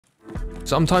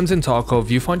Sometimes in Tarkov,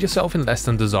 you find yourself in less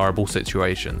than desirable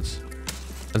situations.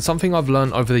 And something I've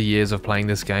learned over the years of playing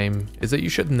this game is that you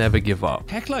should never give up.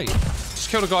 Heckler. Just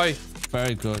killed a guy.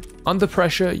 Very good. Under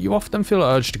pressure, you often feel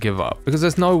urged to give up because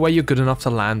there's no way you're good enough to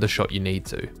land the shot you need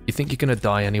to. You think you're gonna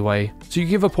die anyway, so you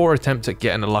give a poor attempt at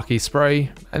getting a lucky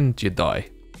spray and you die.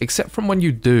 Except from when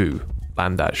you do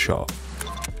land that shot.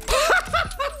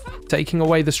 Taking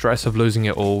away the stress of losing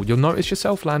it all, you'll notice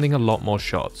yourself landing a lot more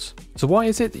shots. So why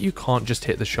is it that you can't just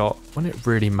hit the shot when it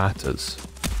really matters?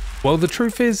 Well, the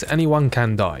truth is anyone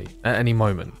can die at any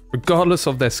moment, regardless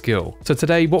of their skill. So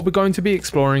today, what we're going to be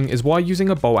exploring is why using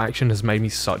a bolt action has made me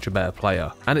such a better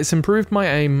player, and it's improved my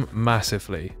aim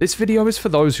massively. This video is for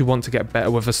those who want to get better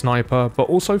with a sniper, but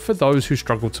also for those who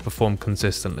struggle to perform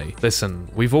consistently. Listen,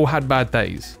 we've all had bad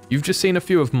days. You've just seen a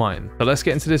few of mine, but let's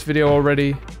get into this video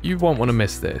already. You won't want to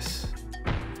miss this.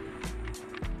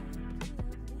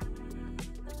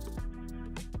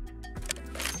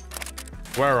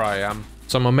 Where I am.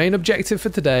 So my main objective for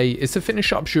today is to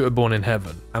finish up Shooterborn in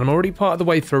Heaven, and I'm already part of the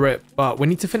way through it, but we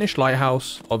need to finish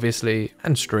Lighthouse, obviously,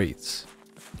 and Streets.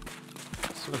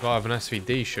 There's a guy with an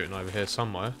SVD shooting over here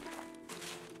somewhere.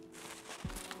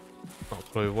 Not a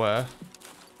clue where.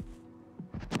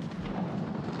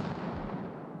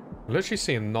 I'm literally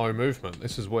seeing no movement.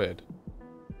 This is weird.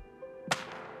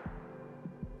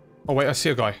 Oh wait, I see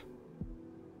a guy.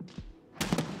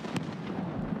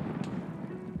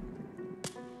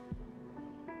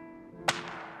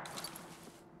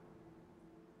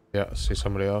 Yeah, I see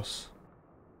somebody else.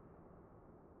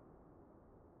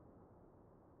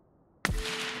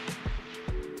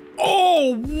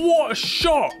 Oh, what a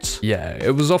shot! Yeah,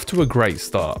 it was off to a great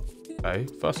start. Okay,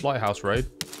 first lighthouse raid.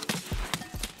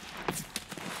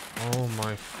 Oh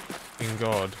my fucking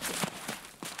god.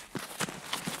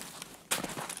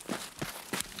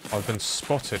 I've been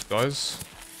spotted, guys.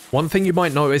 One thing you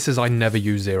might notice is I never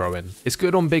use zeroing. It's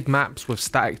good on big maps with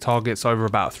static targets over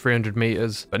about 300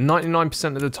 meters, but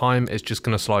 99% of the time it's just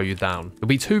going to slow you down. You'll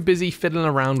be too busy fiddling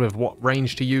around with what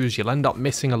range to use, you'll end up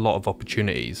missing a lot of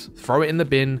opportunities. Throw it in the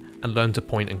bin and learn to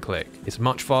point and click. It's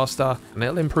much faster and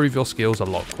it'll improve your skills a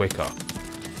lot quicker.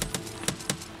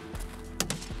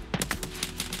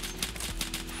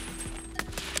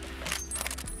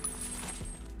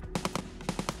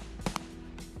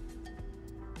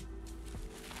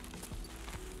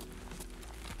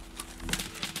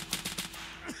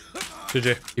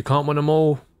 GG. You can't win them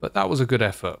all, but that was a good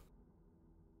effort.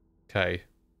 Okay,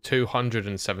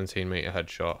 217 meter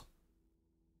headshot.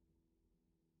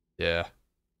 Yeah,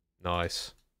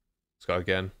 nice. Let's go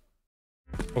again.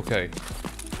 Okay.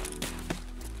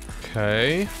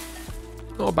 Okay.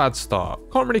 Not a bad start.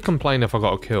 Can't really complain if I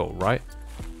got a kill, right?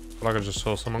 Like I just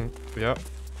saw someone. Yep.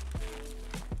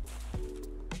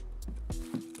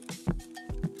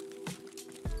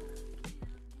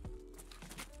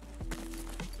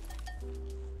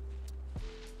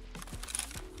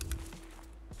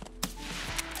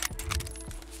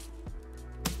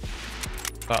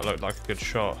 That looked like a good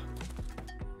shot.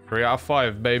 3 out of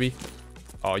 5, baby.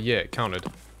 Oh yeah, it counted.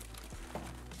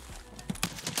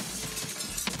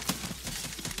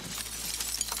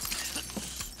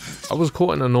 I was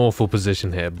caught in an awful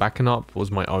position here. Backing up was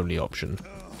my only option.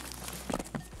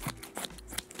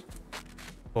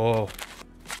 Oh.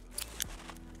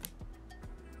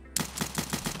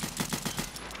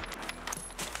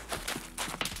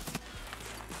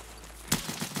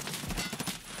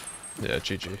 Yeah,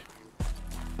 GG.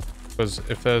 Because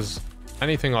if there's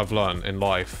anything I've learned in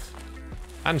life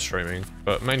and streaming,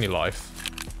 but mainly life,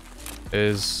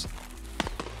 is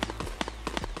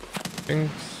things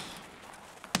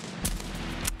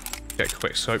get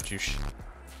quick scoped,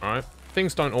 alright?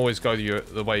 Things don't always go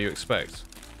the way you expect.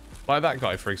 Like that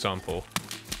guy, for example.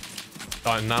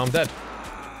 Now I'm dead.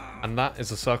 And that is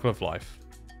the circle of life.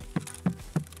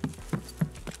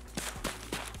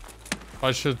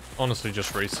 I should honestly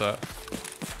just reset.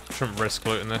 Shouldn't risk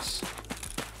looting this.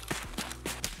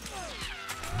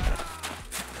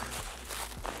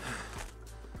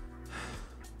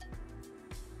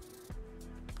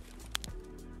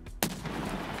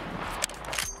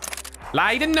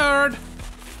 Leiden nerd!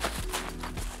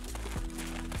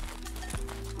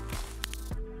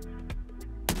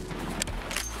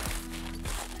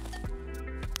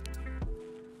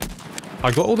 I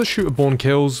got all the Shooterborn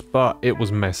kills, but it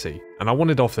was messy, and I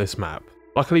wanted off this map.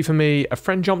 Luckily for me, a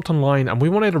friend jumped online and we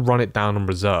wanted to run it down on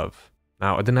reserve.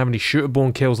 Now, I didn't have any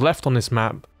Shooterborn kills left on this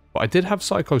map, but I did have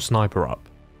Psycho Sniper up.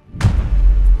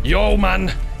 Yo,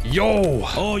 man! Yo!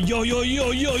 Oh, yo.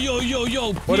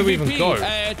 Where do we even go?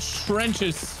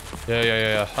 Trenches.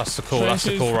 Yeah. That's the call. That's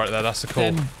the call right there. That's the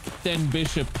call. Then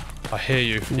Bishop. I hear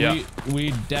you. Yeah.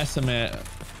 We decimate.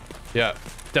 Yeah.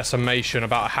 Decimation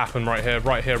about to happen right here,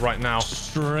 right now.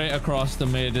 Straight across the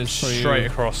mid is for you. Straight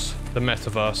across the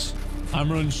metaverse.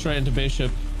 I'm running straight into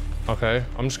Bishop. Okay,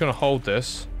 I'm just gonna hold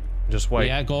this. Just wait.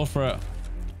 Yeah, go for it.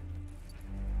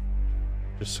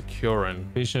 Just securing.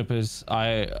 Bishop is...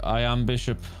 I am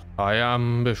Bishop. I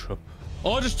am Bishop.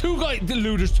 Oh, there's two guys.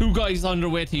 Lou, there's two guys on their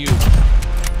way to you.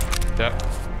 Yep.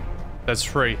 There's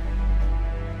 3.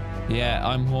 Yeah,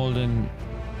 I'm holding...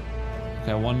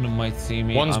 Okay, one of them might see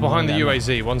me. One's behind the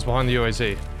UAZ. One's behind the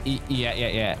UAZ.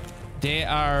 Yeah. They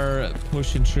are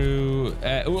pushing through.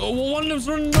 One of them's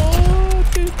running. No,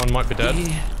 dude. One might be dead.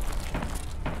 Yeah.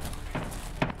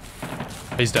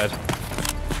 He's dead.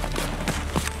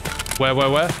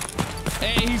 Where?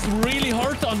 He's really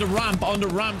hurt on the ramp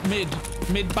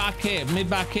mid back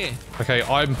here. Okay,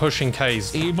 I'm pushing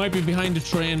K's. He might be behind the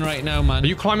train right now, man. Are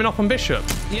you climbing up on Bishop?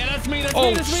 Yeah, that's me. That's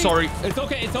me. Me. Sorry. It's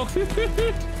okay.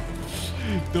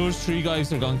 Those 3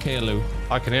 guys are gone kill Lou.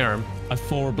 I can hear him. I've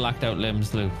 4 blacked out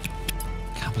limbs, Lou.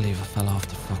 Can't believe I fell off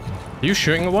the fucking... Are you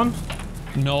shooting at one?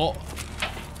 No.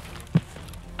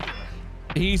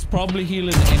 He's probably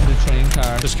healing in the train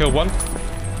car. Just killed one.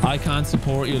 I can't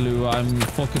support you, Lou. I'm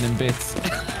fucking in bits.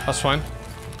 That's fine.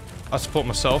 I support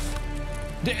myself.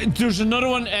 There's another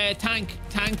one. Tank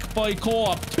by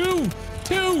co-op. Two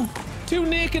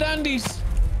naked Andys.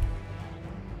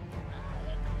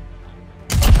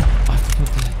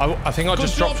 I think I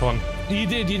just dropped one. You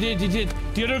did.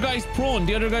 The other guy's prone.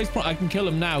 I can kill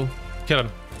him now. Kill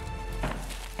him.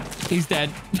 He's dead.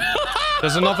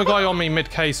 There's another guy on me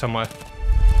mid-K somewhere.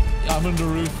 I'm on the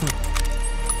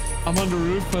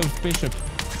roof of Bishop.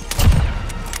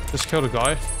 Just killed a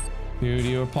guy. Dude,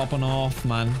 you were popping off,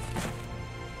 man.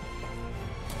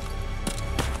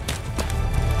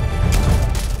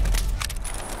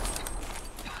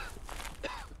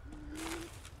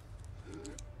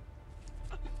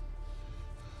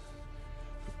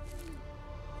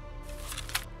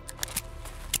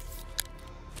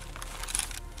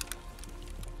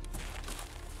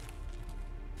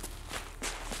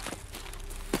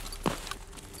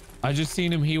 I just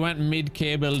seen him. He went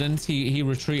mid-K buildings. He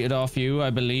retreated off you, I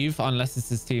believe, unless it's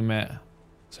his teammate.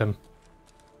 It's him.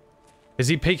 Is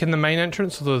he peeking the main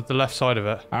entrance or the left side of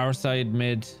it? Our side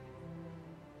mid.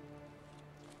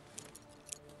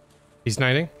 He's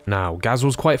nading. Now, Gaz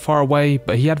was quite far away,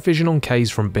 but he had vision on K's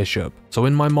from Bishop. So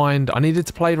in my mind, I needed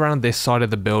to play around this side of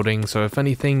the building, so if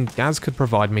anything, Gaz could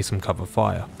provide me some cover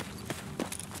fire.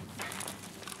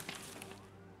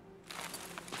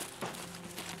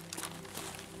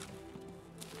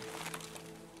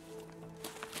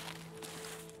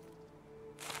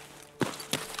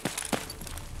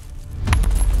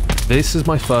 This is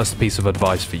my first piece of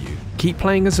advice for you. Keep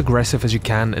playing as aggressive as you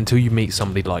can until you meet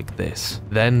somebody like this.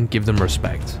 Then give them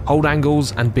respect. Hold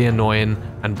angles and be annoying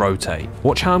and rotate.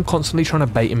 Watch how I'm constantly trying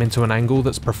to bait him into an angle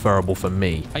that's preferable for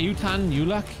me. Are you Tan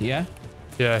Ulak? Yeah?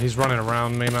 Yeah, he's running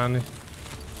around me, man.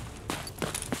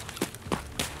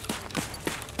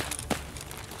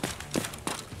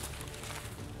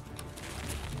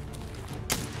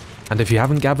 And if you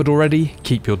haven't gathered already,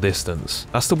 keep your distance.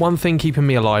 That's the one thing keeping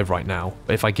me alive right now,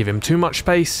 but if I give him too much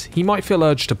space, he might feel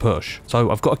urged to push. So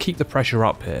I've got to keep the pressure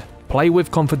up here. Play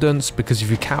with confidence, because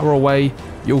if you cower away,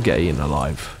 you'll get eaten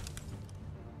alive.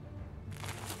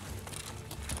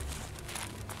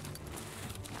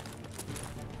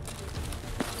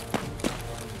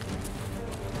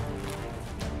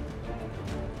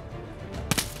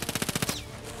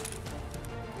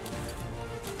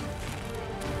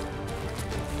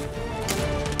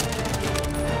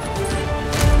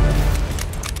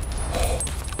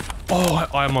 Oh,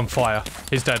 I am on fire.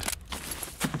 He's dead.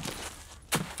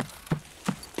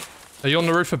 Are you on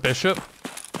the roof of Bishop?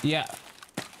 Yeah.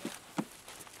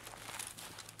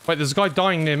 Wait, there's a guy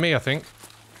dying near me, I think.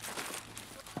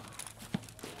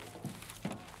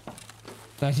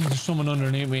 I think there's someone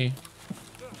underneath me.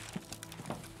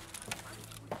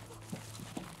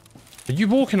 Are you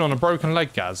walking on a broken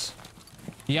leg, Gaz?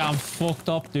 Yeah, I'm fucked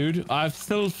up, dude. I've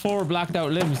still 4 blacked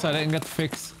out limbs I didn't get to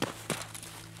fix.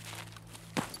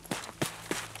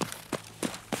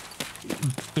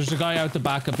 There's a guy out the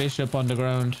back of Bishop on the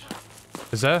ground.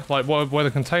 Is there? Like where the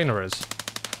container is?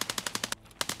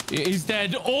 He's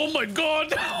dead. Oh my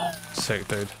god! Sick,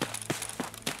 dude.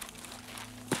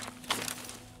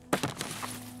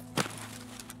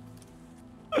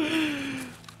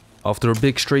 After a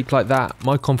big streak like that,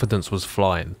 my confidence was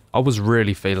flying. I was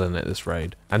really feeling it this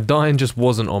raid, and dying just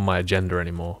wasn't on my agenda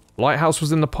anymore. Lighthouse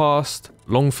was in the past,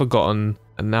 long forgotten,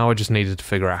 and now I just needed to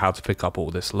figure out how to pick up all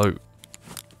this loot.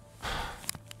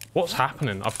 What's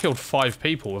happening? I've killed 5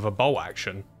 people with a bolt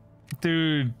action.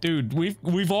 Dude,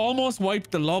 we've almost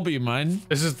wiped the lobby, man.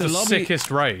 This is the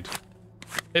sickest raid.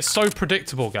 It's so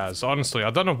predictable, guys. Honestly, I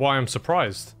don't know why I'm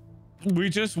surprised. We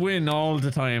just win all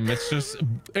the time. It's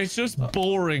just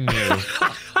boring you.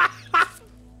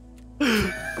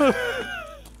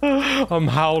 I'm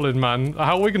howling, man.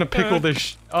 How are we gonna pick all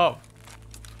this up?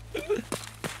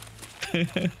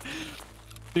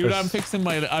 Dude, I'm fixing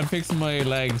my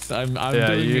legs. I'm yeah,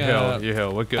 doing you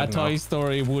heal. We're good a now. Toy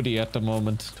Story Woody at the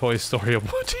moment. Toy Story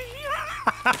of Woody.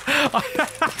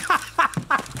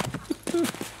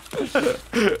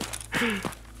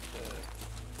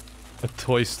 A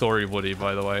Toy Story Woody,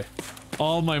 by the way.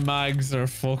 All my mags are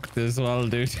fucked as well,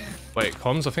 dude. Wait,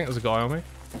 comms? I think there's a guy on me.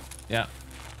 Yeah.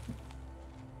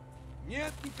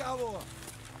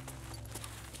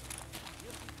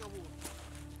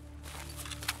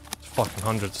 Fucking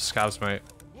hundreds of scavs, mate.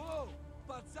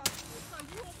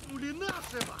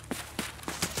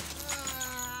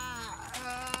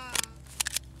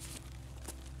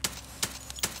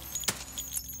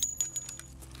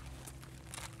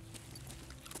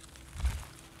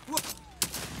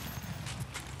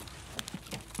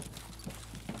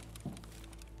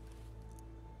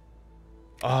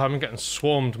 Oh, I'm getting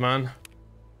swarmed, man.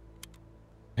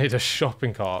 Need a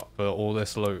shopping cart for all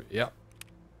this loot. Yep.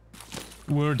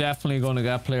 We're definitely going to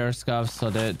get player scavs, so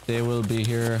that they will be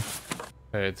here.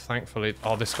 Okay, thankfully.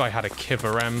 Oh, this guy had a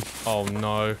Kiver M. Oh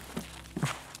no.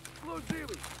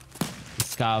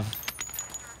 Scav.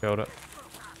 Killed it.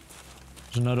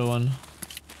 There's another one.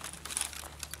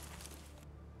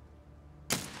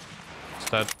 It's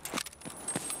dead.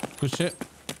 Good shit.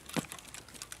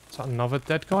 Is that another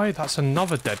dead guy? That's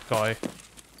another dead guy.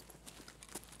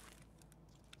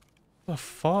 What the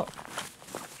fuck?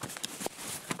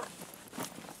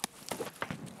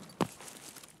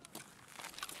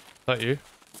 Is that you?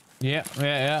 Yeah.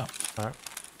 Alright.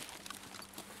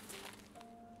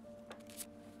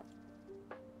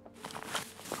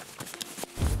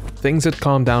 Things had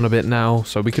calmed down a bit now,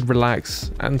 so we could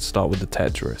relax and start with the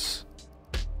Tetris.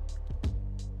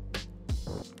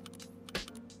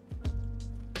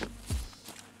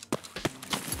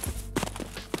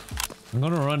 I'm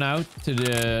gonna run out to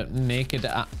the naked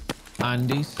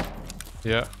Andes.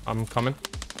 Yeah, I'm coming.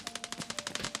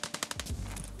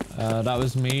 That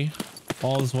was me.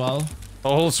 All's well.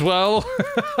 All's well.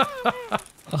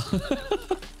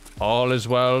 All is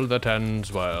well that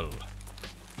ends well.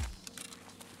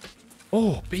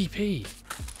 Oh, BP.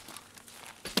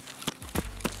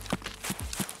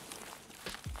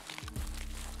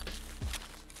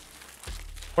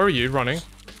 Where are you running?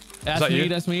 That's me, you?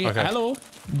 that's me. Okay. Hello.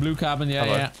 Blue cabin, yeah,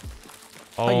 Hello. yeah.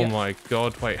 Oh my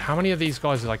god, wait, how many of these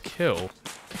guys did I kill?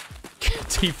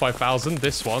 T5000,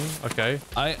 this one, okay.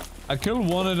 I killed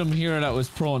one of them here that was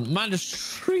prone. Man, there's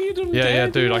 3 of them Yeah,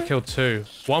 dead dude, here. I killed 2.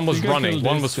 One was You gotta running, kill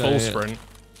one this was guy, full yeah. sprint.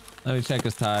 Let me check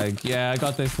his tag. Yeah, I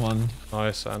got this one.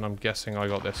 Nice, and I'm guessing I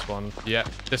got this one. Yeah,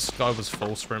 this guy was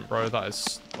full sprint, bro. That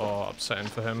is upsetting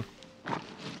for him.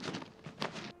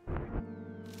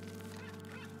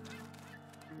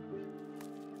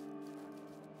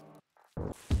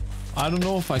 I don't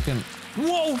know if I can...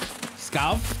 Whoa!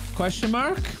 Scav? Question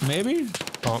mark? Maybe?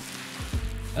 Can't.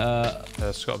 Yeah,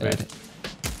 it's gotta be.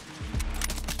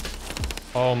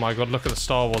 Oh my god, look at the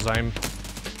Star Wars aim.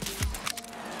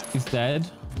 He's dead.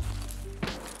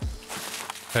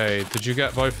 Hey, did you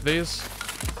get both of these?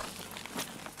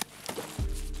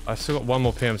 I still got one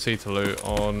more PMC to loot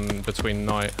on between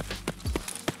night.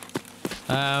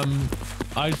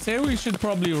 I'd say we should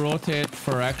probably rotate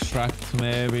for extract,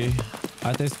 maybe.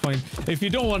 At this point, if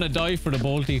you don't want to die for the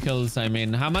bolty kills, I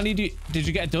mean, how many did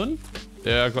you get done?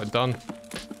 Yeah, I got it done.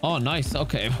 Oh, nice.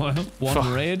 Okay, one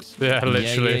raid. Yeah,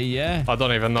 literally. Yeah. I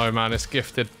don't even know, man. It's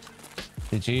gifted.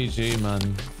 The GG,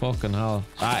 man. Fucking hell.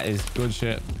 That is good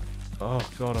shit. Oh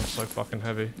god, I'm so fucking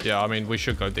heavy. Yeah, I mean, we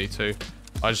should go D2.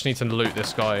 I just need to loot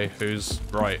this guy who's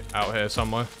right out here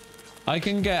somewhere. I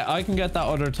can get that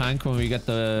other tank when we get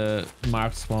the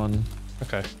marked spawn.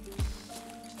 Okay.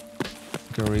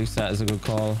 Go reset is a good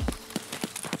call.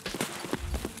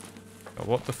 Oh,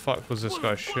 what the fuck was this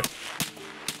guy? Shit.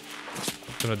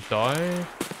 I'm gonna die?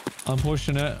 I'm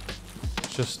pushing it.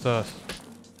 It's just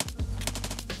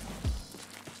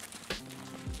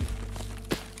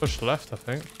push left, I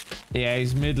think. Yeah,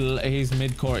 he's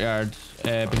mid courtyard,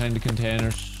 behind the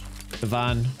containers. The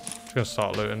van. Just gonna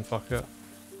start looting, fuck it.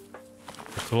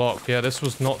 The Glock. Yeah, this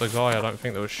was not the guy, I don't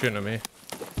think, that was shooting at me.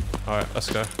 Alright,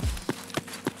 let's go.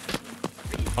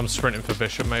 I'm sprinting for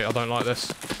Bishop, mate. I don't like this.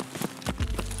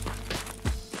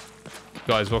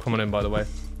 Guys, welcome on in, by the way.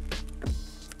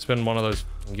 It's been one of those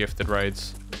gifted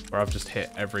raids where I've just hit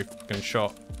every fucking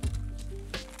shot.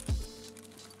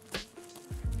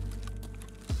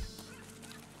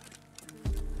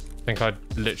 I think I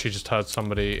literally just heard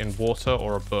somebody in water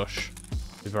or a bush.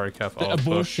 Be very careful. Oh, a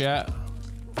bush, yeah.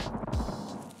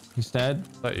 He's dead.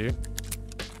 Is that you?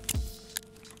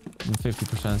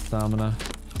 50% stamina.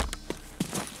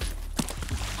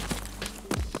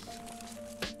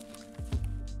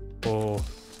 Oh.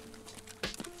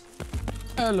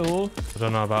 Hello. I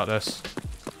don't know about this.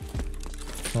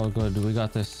 Oh, good. We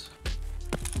got this.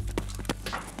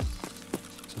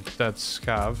 It's a dead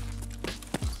scav.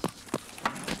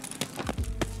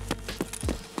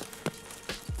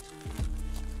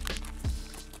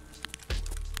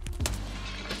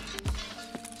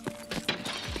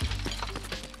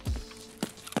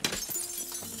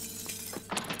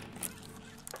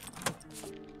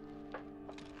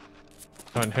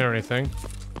 Don't hear anything.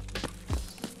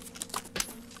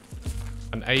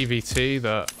 An AVT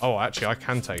that... Oh, actually, I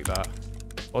can take that.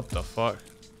 What the fuck?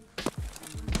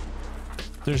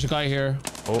 There's a guy here.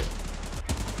 Oh.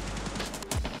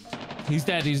 He's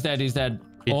dead. He's dead. He's dead.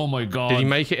 Oh my god. Did he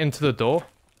make it into the door?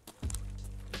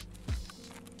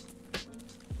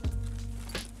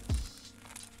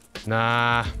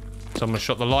 Nah. Someone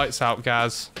shut the lights out,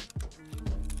 Gaz.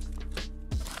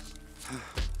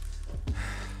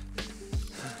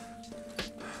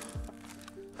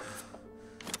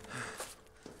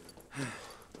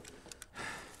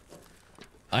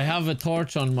 I have a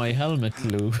torch on my helmet,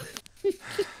 Lou.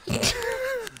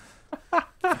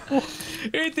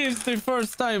 It is the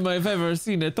first time I've ever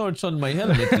seen a torch on my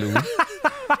helmet, Lou.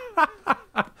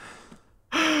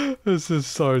 This is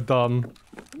so dumb.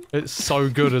 It's so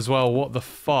good as well. What the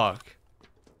fuck?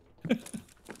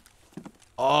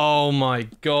 Oh my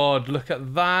god, look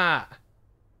at that.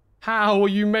 How are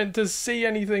you meant to see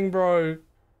anything, bro?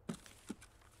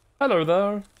 Hello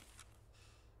there.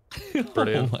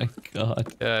 Brilliant. Oh my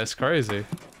god. Yeah, it's crazy.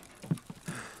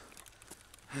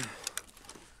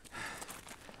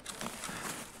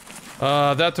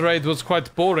 That raid was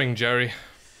quite boring, Jerry.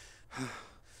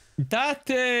 That,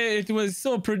 it was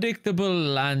so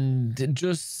predictable and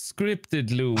just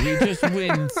scripted, Lou. We just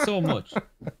win so much.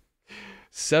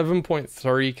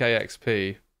 7.3k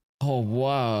XP. Oh,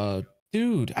 wow.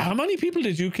 Dude, how many people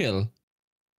did you kill?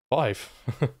 5.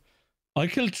 I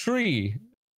killed 3.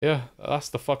 Yeah, that's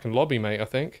the fucking lobby, mate, I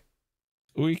think.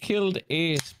 We killed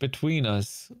 8 between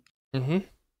us. Mm-hmm.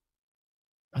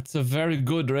 That's a very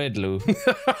good raid, Lou.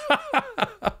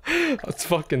 That's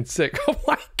fucking sick. Oh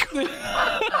my god.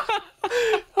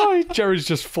 Oh, Jerry's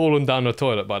just fallen down the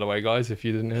toilet, by the way, guys, if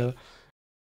you didn't hear.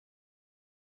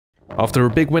 After a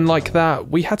big win like that,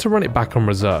 we had to run it back on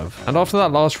reserve. And after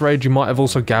that last raid, you might have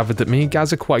also gathered that me and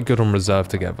Gaz are quite good on reserve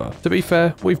together. To be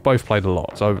fair, we've both played a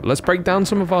lot. So let's break down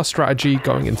some of our strategy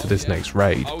going into this next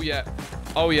raid. Oh yeah.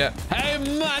 Oh yeah. Hey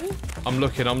man! I'm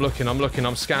looking,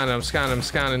 I'm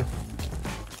scanning.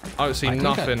 I don't see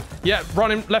nothing. Yeah,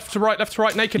 running left to right,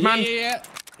 naked man.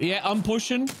 Yeah, I'm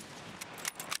pushing.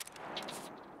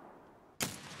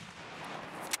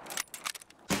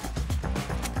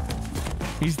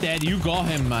 He's dead. You got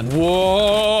him, man.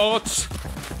 What?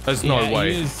 There's no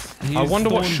way. He is I wonder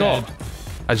what shot.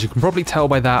 As you can probably tell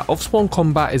by that, off-spawn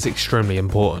combat is extremely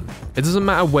important. It doesn't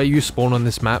matter where you spawn on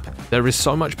this map, there is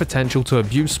so much potential to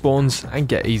abuse spawns and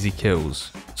get easy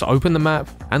kills. So open the map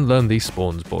and learn these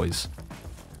spawns, boys.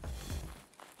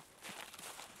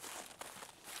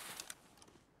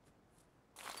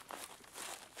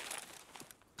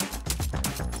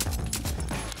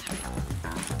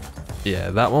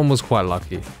 Yeah, that one was quite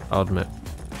lucky, I'll admit.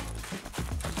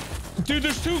 Dude,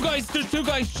 there's two guys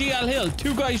GL Hill.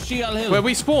 2 guys GL Hill. Where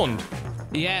we spawned?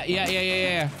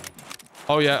 Yeah.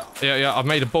 Oh yeah, I've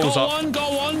made a balls up. Go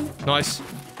on. Nice.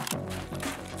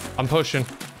 I'm pushing.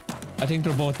 I think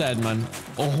they're both dead, man.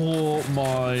 Oh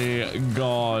my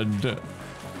god.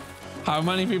 How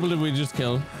many people did we just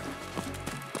kill?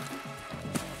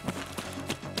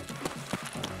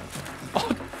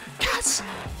 Oh, yes!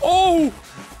 Oh!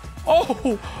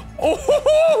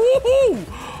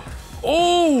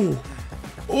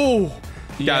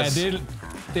 Yeah, Gaz.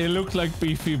 they look like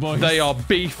beefy boys. They are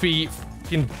beefy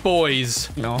fucking boys.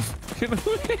 No.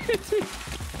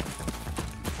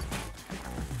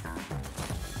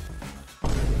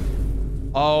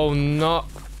 Oh no.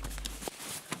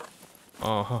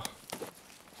 Oh,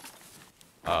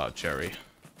 Jerry.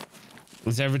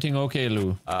 Is everything okay,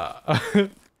 Lou?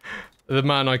 The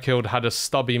man I killed had a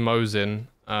stubby Mosin,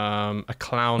 a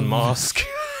clown mask,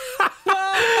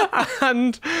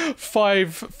 and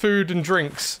 5 food and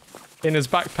drinks in his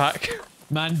backpack.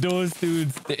 Man, those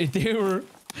dudes,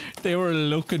 they were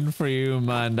looking for you,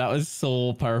 man. That was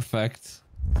so perfect.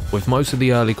 With most of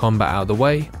the early combat out of the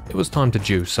way, it was time to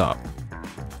juice up.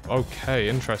 Okay,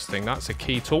 interesting. That's a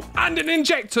key tool. And an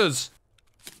injectors!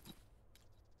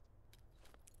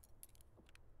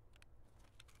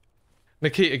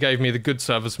 Nikita gave me the good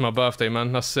service for my birthday,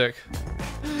 man. That's sick.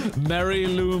 Mary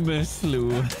Lou, Miss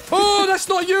Lou. Oh, that's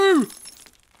not you!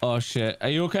 Oh, shit. Are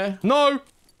you okay? No!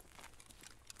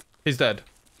 He's dead.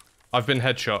 I've been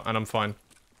headshot and I'm fine.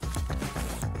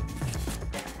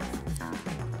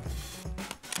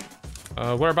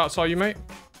 Whereabouts are you, mate?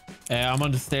 I'm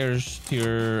on the stairs to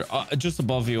your... just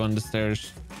above you on the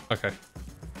stairs. Okay.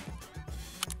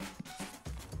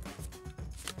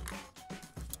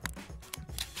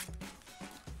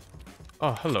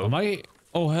 Oh, hello. Am I...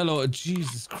 Oh, hello.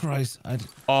 Jesus Christ.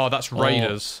 Oh, that's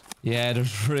raiders. Yeah,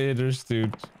 there's raiders,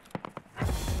 dude. I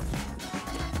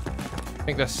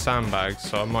think they're sandbags,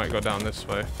 so I might go down this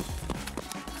way.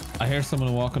 I hear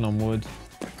someone walking on wood.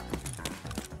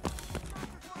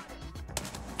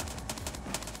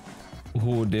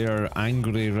 Oh, they're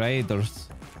angry raiders.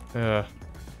 Yeah.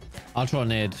 I'll throw a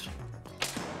nade.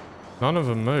 None of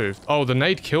them moved. Oh, the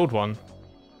nade killed one.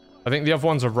 I think the other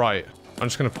ones are right. I'm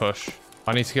just gonna push.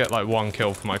 I need to get like 1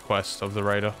 kill for my quest of the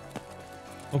raider.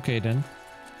 Okay, then.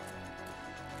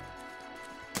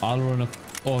 I'll run up.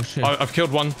 Oh, shit. I've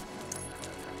killed one.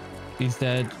 He's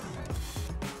dead.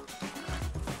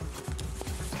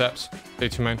 Steps.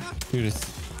 D2 main. Do this.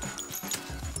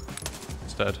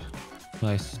 It's dead.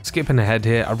 Nice. Skipping ahead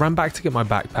here, I ran back to get my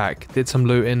backpack, did some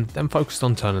looting, then focused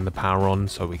on turning the power on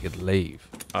so we could leave.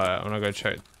 Alright, I'm gonna go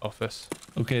check office.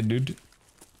 Okay, dude.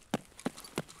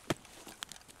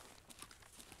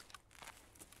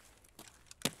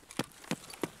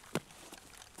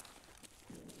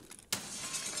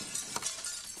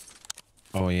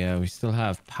 Oh yeah, we still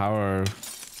have power.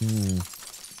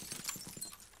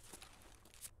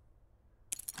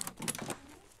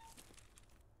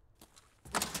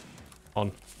 On.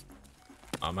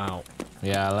 I'm out.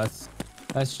 Yeah, let's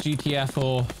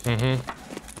GTFO.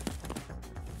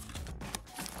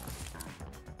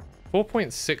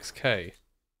 4.6k.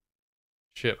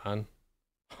 Shit, man.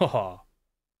 Haha.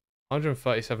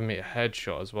 137 meter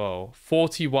headshot as well.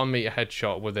 41 meter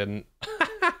headshot within.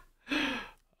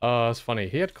 That's funny.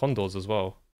 He had condors as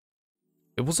well.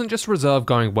 It wasn't just reserve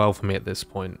going well for me at this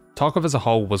point. Tarkov as a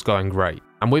whole was going great,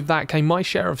 and with that came my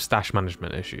share of stash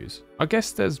management issues. I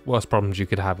guess there's worse problems you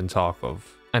could have in Tarkov.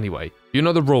 Anyway, you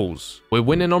know the rules. We're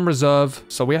winning on reserve,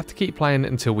 so we have to keep playing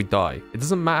until we die. It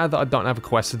doesn't matter that I don't have a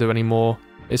quest to do anymore.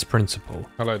 It's principle.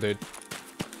 Hello, dude.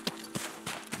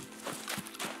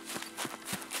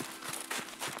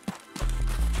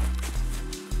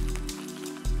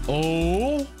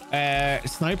 Oh,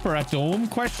 sniper at dome?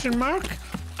 Question mark?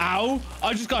 Ow!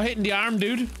 I just got hit in the arm,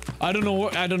 dude. I don't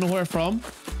know where from.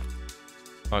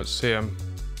 Don't see him.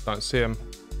 Don't see him.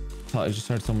 I just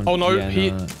heard someone. Oh no,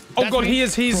 yeah, Oh god, he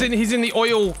is. He's in the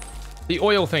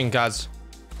oil thing, Gaz.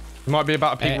 He might be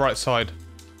about to peek right side.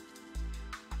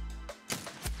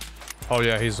 Oh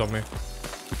yeah, he's on me.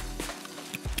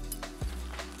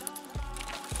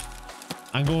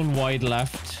 I'm going wide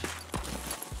left.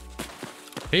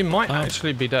 He might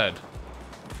actually be dead.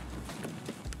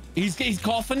 He's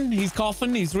coughing. He's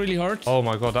coughing. He's really hurt. Oh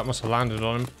my god, that must have landed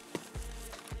on him.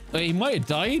 He might have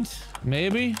died.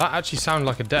 Maybe. That actually sounded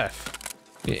like a death.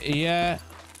 Yeah.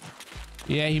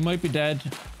 Yeah, he might be dead.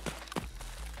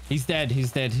 He's dead.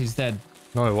 He's dead. He's dead.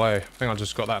 No way. I think I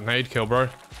just got that nade kill, bro.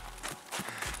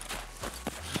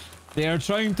 They are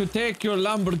trying to take your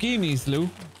Lamborghinis, Lou.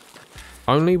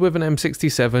 Only with an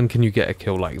M67 can you get a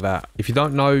kill like that. If you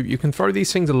don't know, you can throw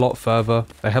these things a lot further.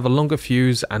 They have a longer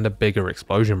fuse and a bigger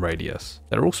explosion radius.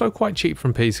 They're also quite cheap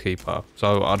from Peacekeeper,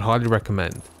 so I'd highly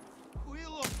recommend.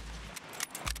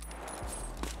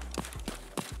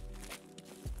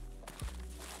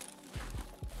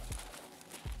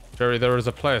 Jerry, there is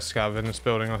a player scav in this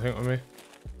building, I think, with me.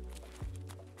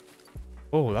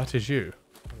 Oh, that is you.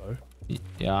 Hello.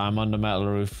 Yeah, I'm on the metal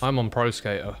roof. I'm on Pro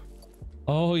Skater.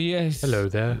 Oh, yes. Hello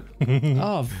there.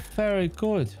 Oh, very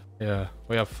good. Yeah,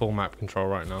 we have full map control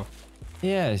right now.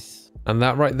 Yes. And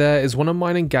that right there is one of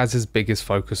mine and Gaz's biggest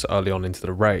focus early on into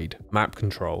the raid, map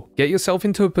control. Get yourself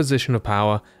into a position of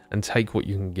power and take what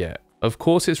you can get. Of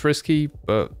course it's risky,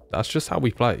 but that's just how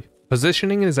we play.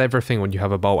 Positioning is everything when you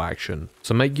have a bolt action,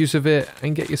 so make use of it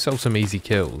and get yourself some easy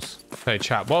kills. Okay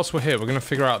chat, whilst we're here, we're going to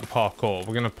figure out the parkour.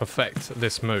 We're going to perfect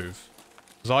this move.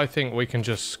 Because I think we can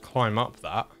just climb up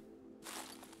that.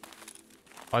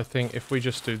 I think if we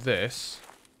just do this,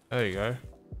 there you go.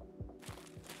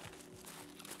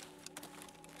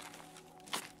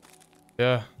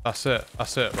 Yeah, that's it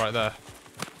right there.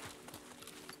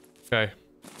 Okay.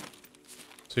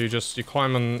 So you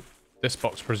climb on this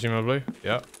box presumably,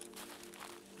 yeah.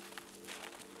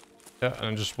 Yeah, and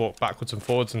then just walk backwards and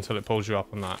forwards until it pulls you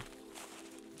up on that.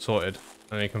 Sorted.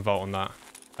 And then you can vault on that.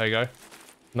 There you go.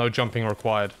 No jumping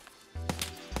required.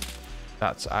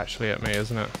 That's actually at me,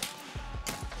 isn't it?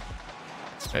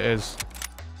 It is.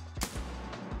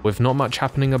 With not much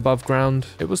happening above ground,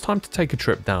 it was time to take a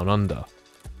trip down under.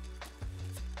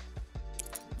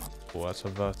 Oh, that's a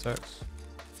vertex.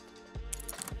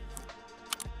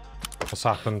 What's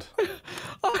happened?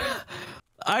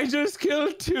 I just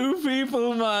killed 2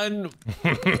 people, man.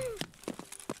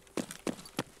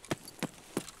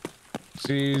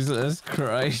 Jesus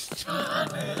Christ.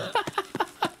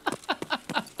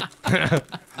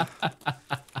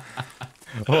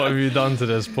 What have you done to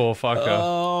this poor fucker?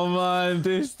 Oh man,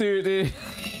 this dude.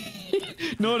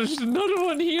 No, there's another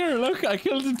one here. Look, I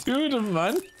killed the 2 of them,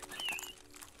 man.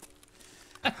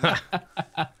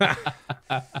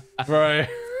 Bro.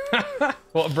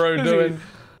 What bro doing?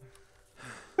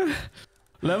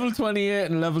 Level 28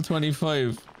 and level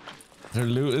 25. Their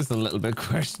loot is a little bit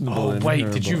questionable. Oh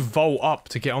wait, did you vault up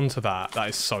to get onto that? That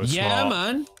is so smart. Yeah,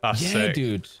 man. That's sick.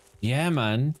 Dude. Yeah,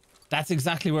 man. That's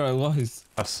exactly where I was.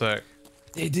 That's sick.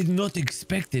 They did not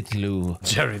expect it, Lou.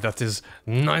 Jerry, that is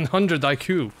 900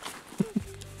 IQ.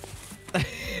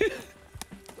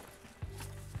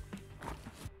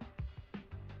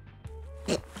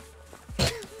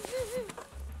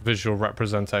 Visual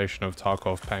representation of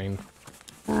Tarkov pain.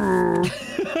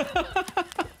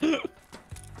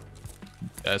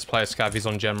 Yeah, let's play a scav. He's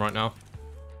on gem right now.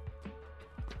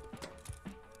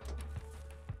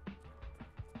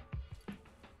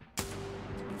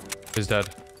 He's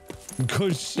dead.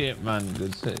 Good shit, man.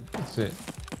 Good shit. Good shit.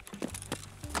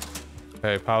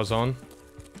 Okay, power's on.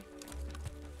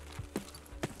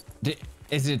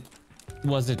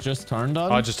 Was it just turned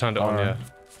on? I just turned it on, yeah.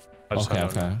 I just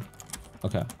turned it on.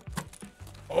 Okay.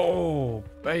 Oh,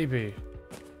 baby.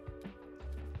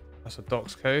 That's a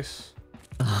docs case.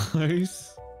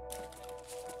 Nice.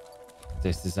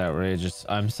 This is outrageous.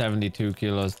 I'm 72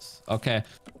 kilos. Okay.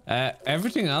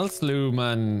 Everything else, Lou,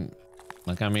 man.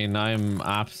 Like, I mean, I'm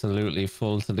absolutely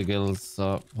full to the gills,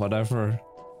 so whatever.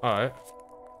 Alright.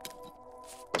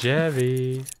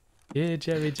 Jerry. Yeah,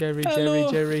 Jerry.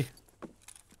 Hello. Jerry.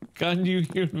 Can you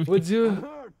hear me? Would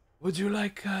you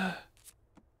like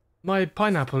my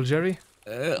pineapple, Jerry?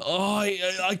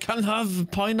 I can have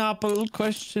pineapple,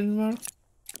 question mark.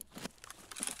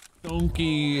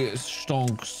 Donkey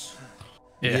stonks.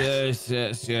 Yeah.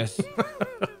 Yes.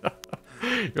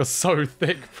 You're so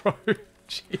thick, bro.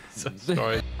 Jesus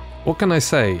Christ. What can I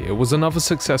say? It was another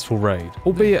successful raid,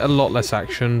 albeit a lot less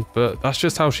action, but that's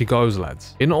just how she goes,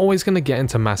 lads. You're not always going to get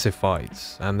into massive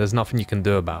fights, and there's nothing you can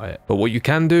do about it. But what you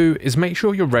can do is make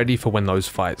sure you're ready for when those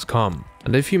fights come.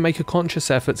 And if you make a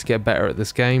conscious effort to get better at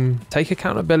this game, take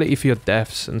accountability for your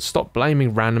deaths, and stop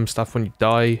blaming random stuff when you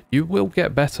die, you will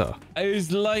get better.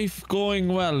 Is life going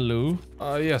well, Lou?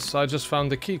 Yes, I just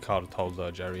found the keycard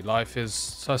holder, Jerry. Life is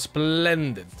so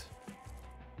splendid.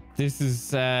 This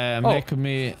is making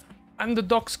me... And the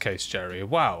docs case, Jerry.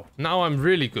 Wow. Now I'm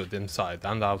really good inside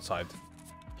and outside.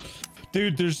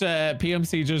 Dude, there's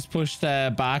PMC just pushed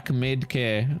back mid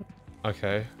K.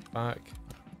 Okay, back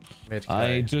mid K.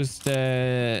 I just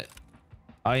I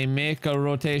make a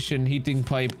rotation heating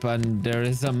pipe and there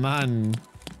is a man.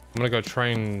 I'm gonna go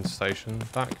train station.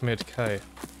 Back mid K.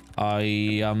 I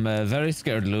am very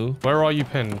scared, Lou. Where are you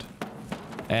pinned?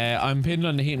 I'm pinned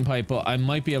on the heating pipe, but I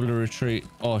might be able to retreat.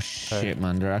 Oh shit,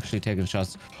 man! They're actually taking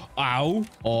shots. Ow!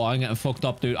 Oh, I'm getting fucked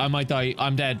up, dude. I might die.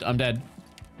 I'm dead.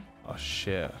 Oh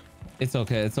shit. It's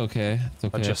okay. It's okay.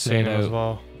 I just seen him as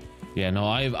well. Yeah, no,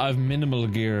 I've minimal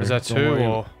gear. Is that Don't 2 worry.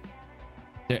 or?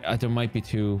 There might be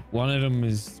 2. One of them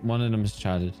is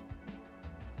chatted.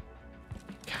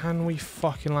 Can we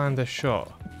fucking land this shot?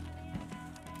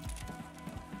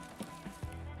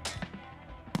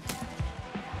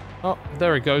 Oh,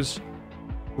 there he goes.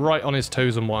 Right on his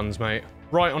 2s and 1s, mate.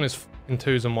 Right on his fucking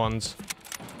 2s and 1s.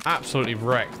 Absolutely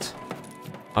wrecked.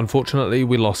 Unfortunately,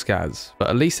 we lost Gaz, but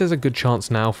at least there's a good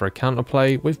chance now for a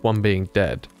counterplay with one being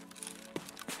dead.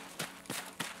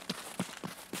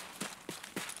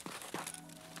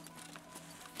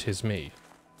 Tis me.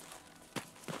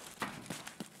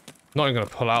 Not even gonna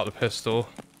pull out the pistol.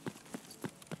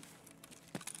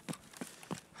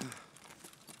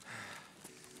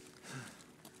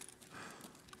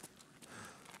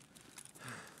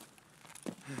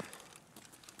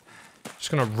 Just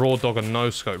gonna raw dog a no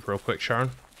scope real quick,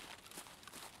 Sharon.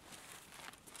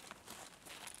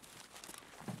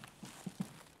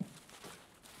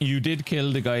 You did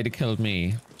kill the guy that killed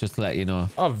me, just to let you know.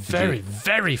 Oh,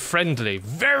 very friendly.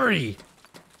 Very!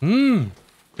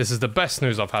 This is the best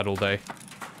news I've had all day.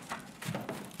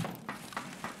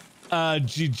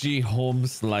 GG home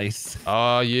slice.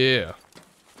 Yeah.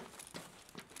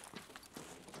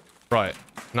 Right,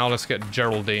 now let's get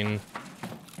Geraldine.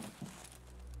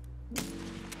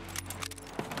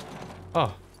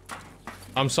 Oh.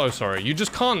 I'm so sorry. You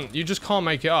just can't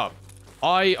make it up.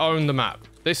 I own the map.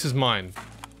 This is mine.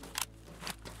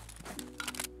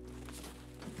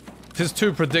 It is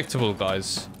too predictable,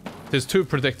 guys. It is too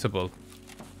predictable.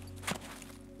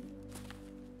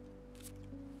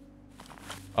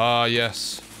 Ah,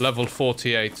 yes. Level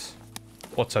 48.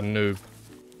 What a noob.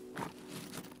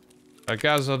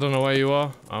 Gaz, I don't know where you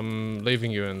are. I'm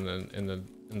leaving you in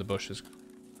the bushes.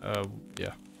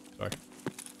 Yeah. Sorry.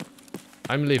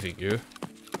 I'm leaving you.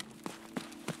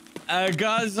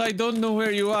 Guys, I don't know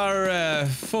where you are.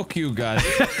 Fuck you, guys.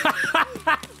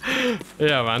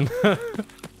 Yeah, man.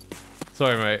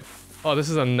 Sorry, mate. Oh, this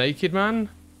is a naked man?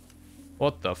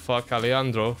 What the fuck,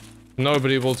 Alejandro?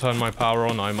 Nobody will turn my power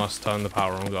on. I must turn the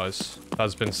power on, guys. It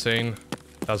has been seen.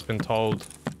 It has been told.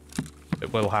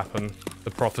 It will happen. The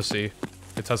prophecy.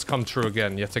 It has come true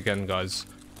again, yet again, guys.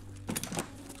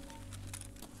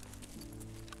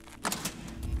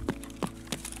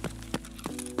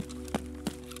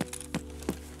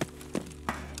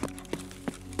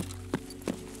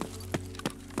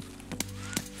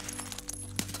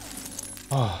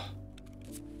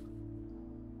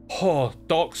 Oh,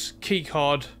 docs,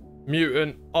 keycard,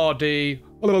 mutant, RD.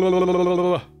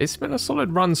 It's been a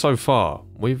solid run so far.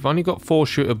 We've only got 4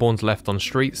 shooterborns left on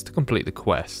streets to complete the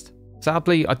quest.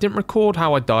 Sadly, I didn't record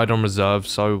how I died on reserve,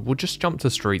 so we'll just jump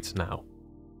to streets now.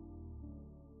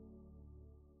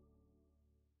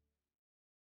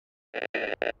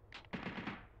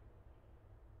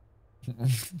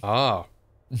 Ah.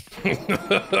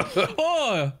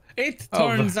 Oh, it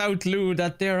turns out, Lou,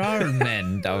 that there are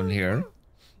men down here.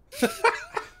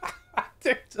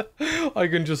 I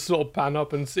can just sort of pan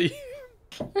up and see.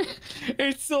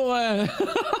 It's so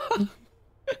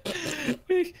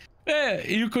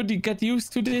you could get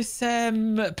used to this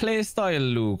play style,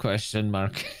 Lou, question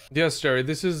mark. Yes, Jerry,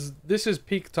 this is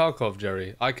peak Tarkov,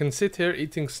 Jerry. I can sit here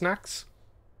eating snacks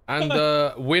and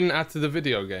win at the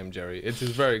video game, Jerry. It is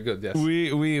very good, yes.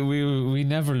 We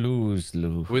never lose,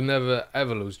 Lou. We never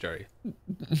ever lose, Jerry.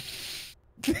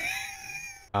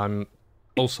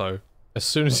 Also, as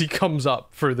soon as he comes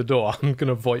up through the door, I'm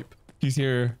gonna VoIP. He's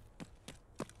here.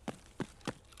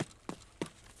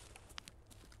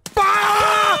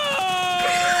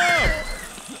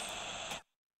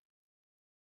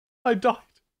 I died.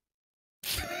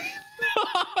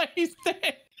 He's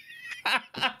dead.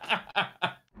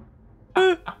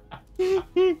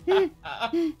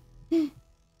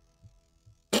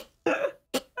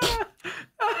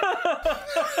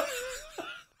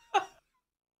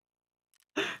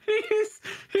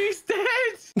 He's dead.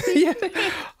 Yeah.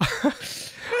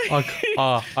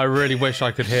 I really wish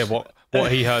I could hear what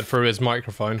he heard through his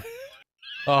microphone.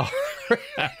 Oh.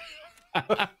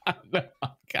 No, I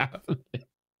can't.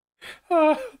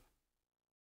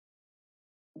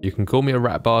 You can call me a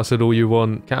rat bastard all you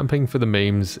want. Camping for the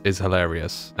memes is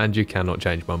hilarious, and you cannot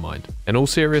change my mind. In all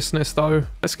seriousness though,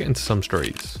 let's get into some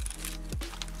streets.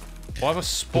 Why have I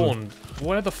spawned?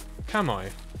 Where the f am I?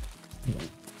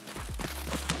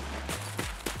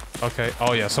 Okay,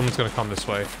 oh yeah, someone's gonna come this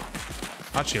way.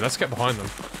 Actually, let's get behind them.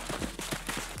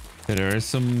 There are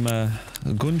some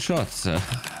gunshots.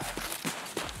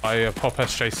 I pop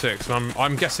SJ6, and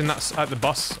I'm guessing that's at the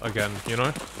bus again, you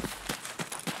know?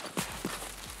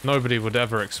 Nobody would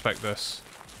ever expect this.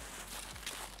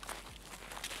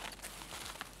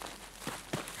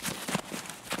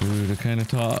 Ooh, the kind of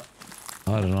thought.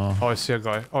 I don't know. Oh, I see a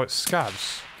guy. Oh, it's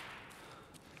scabs.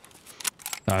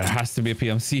 There has to be a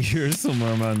PMC here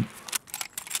somewhere, man.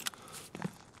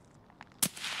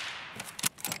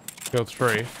 Killed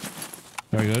 3.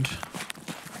 Very good.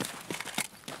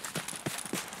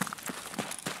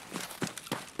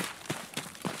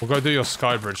 We'll go do your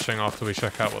skybridge thing after we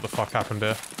check out what the fuck happened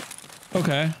here.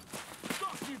 Okay.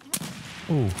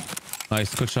 Ooh,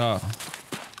 nice, good shot.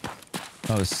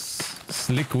 That was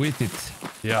slick with it.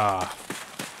 Yeah.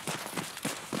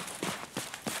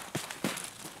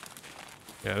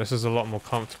 Yeah, this is a lot more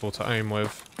comfortable to aim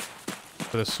with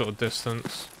for this sort of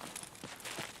distance.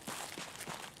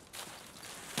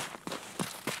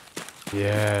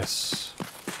 Yes.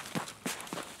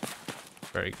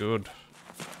 Very good.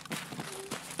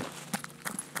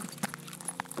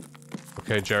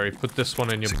 Okay, Jerry, put this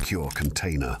one in your... Secure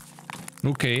container.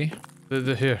 Okay.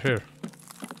 Here.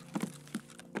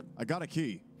 I got a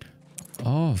key.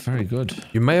 Oh, very good.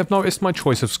 You may have noticed my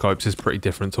choice of scopes is pretty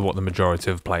different to what the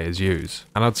majority of players use.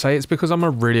 And I'd say it's because I'm a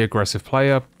really aggressive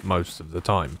player most of the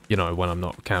time. You know, when I'm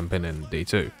not camping in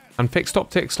D2. And fixed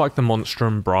optics like the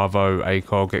Monstrum, Bravo,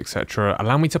 ACOG, etc.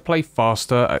 allow me to play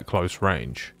faster at close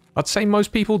range. I'd say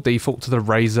most people default to the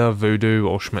Razor, Voodoo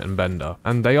or Schmidt & Bender,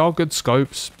 and they are good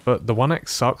scopes, but the 1X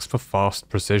sucks for fast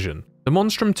precision. The The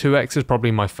Monstrum 2X is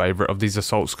probably my favourite of these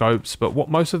assault scopes, but what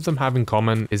most of them have in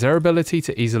common is their ability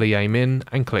to easily aim in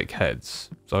and click heads.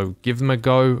 So give them a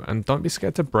go and don't be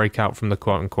scared to break out from the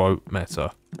quote-unquote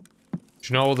meta. Do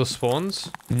you know all the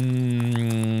spawns?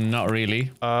 Not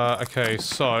really. Okay,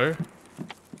 so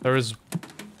there is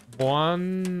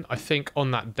one, I think,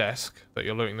 on that desk that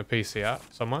you're looting the PC at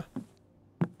somewhere.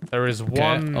 There is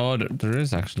one. Oh, there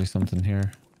is actually something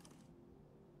here.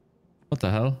 What the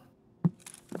hell?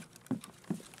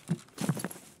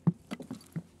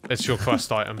 It's your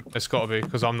quest item. It's got to be,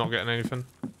 because I'm not getting anything.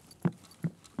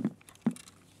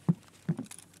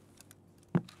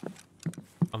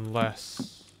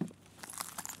 Unless...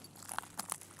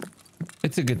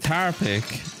 It's a guitar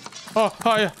pick. Oh,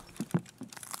 hi.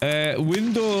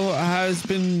 Window has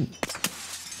been...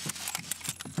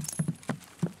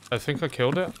 I think I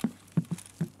killed it.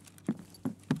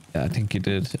 Yeah, I think you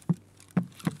did.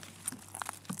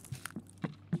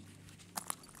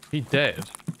 He dead.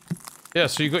 Yeah,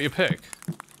 so you got your pick.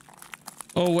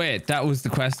 Oh wait, that was the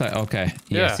quest. Okay.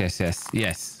 Yes, Yeah.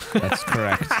 yes. That's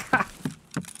correct.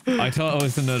 I thought it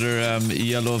was another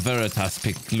yellow Veritas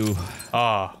pick glue.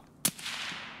 Ah.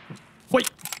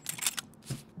 Wait.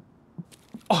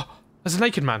 Oh, there's a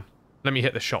naked man. Let me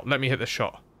hit the shot. Let me hit the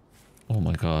shot. Oh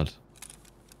my god.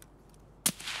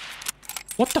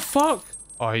 What the fuck?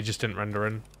 Oh, he just didn't render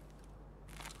in.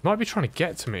 Might be trying to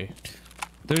get to me.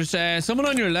 There's someone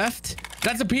on your left.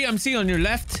 That's a PMC on your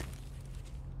left.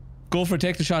 Go for it.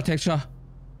 Take the shot. Take the shot.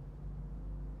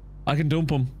 I can dump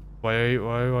him. Wait.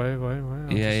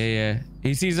 Yeah.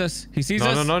 He sees us. He sees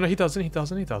us. No, he doesn't.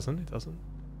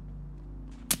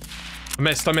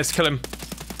 I missed. Kill him.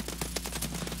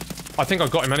 I think I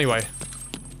got him anyway.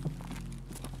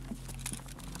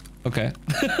 Okay.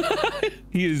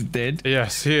 He is dead.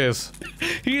 Yes, he is.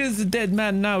 He is a dead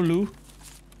man now, Lou.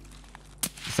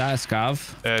 Is that a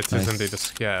scav? It is indeed a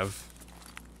scav.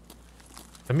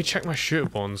 Let me check my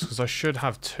shoot bonds, because I should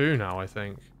have 2 now, I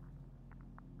think.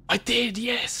 I did,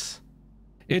 yes!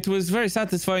 It was very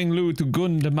satisfying, Lou, to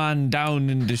gun the man down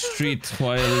in the street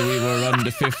while we were on the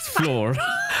 5th floor.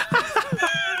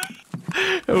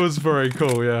 It was very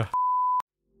cool, yeah.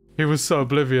 He was so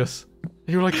oblivious.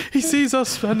 You were like, he sees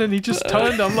us, and then he just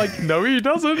turned. I'm like, no, he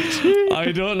doesn't.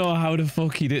 I don't know how the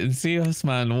fuck he didn't see us,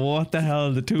 man. What the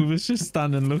hell? The two of us just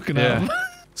standing looking at him.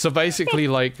 So basically,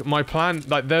 like, my plan,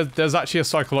 like, there's actually a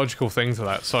psychological thing to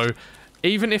that. So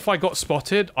even if I got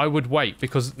spotted, I would wait,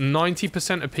 because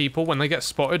 90% of people, when they get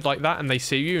spotted like that and they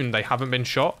see you and they haven't been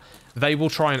shot, they will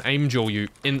try and aim duel you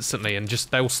instantly, and just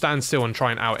they'll stand still and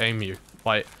try and out aim you.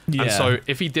 Like, yeah. And so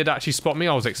if he did actually spot me,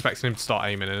 I was expecting him to start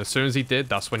aiming, and as soon as he did,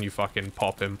 that's when you fucking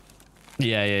pop him.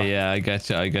 Yeah. I get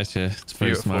you. It's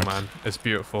very Beautiful, smart. man. It's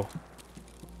beautiful.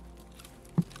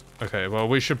 Okay, well,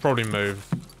 we should probably move.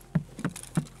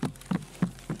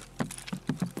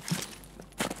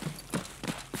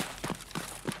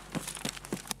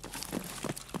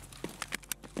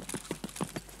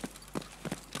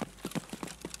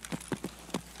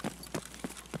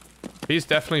 He's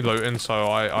definitely looting, so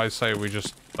I say we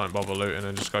just don't bother looting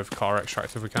and just go for car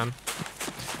extract if we can.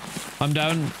 I'm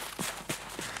down.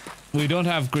 We don't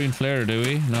have green flare, do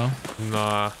we? No?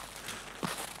 Nah.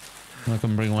 I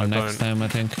can bring one next time, I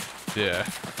think. Yeah.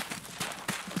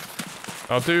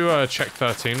 I'll do check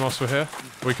 13 whilst we're here.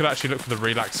 We could actually look for the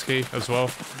relax key as well.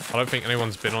 I don't think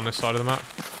anyone's been on this side of the map.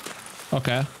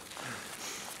 Okay.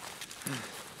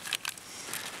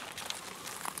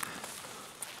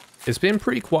 It's been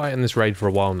pretty quiet in this raid for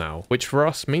a while now, which for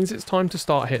us means it's time to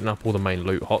start hitting up all the main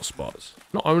loot hotspots.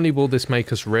 Not only will this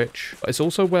make us rich, but it's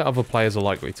also where other players are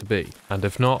likely to be, and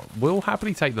if not, we'll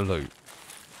happily take the loot.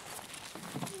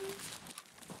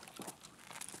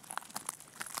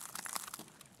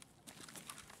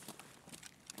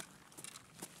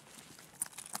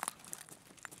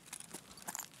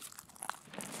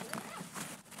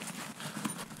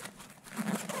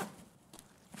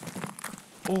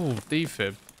 Oh,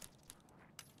 defib.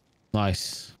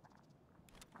 Nice.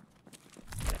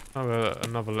 Have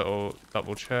another little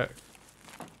double check.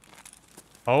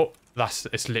 Oh,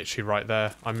 it's literally right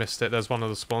there. I missed it. There's one of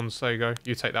the spawns. There you go.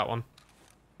 You take that one.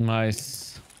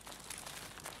 Nice.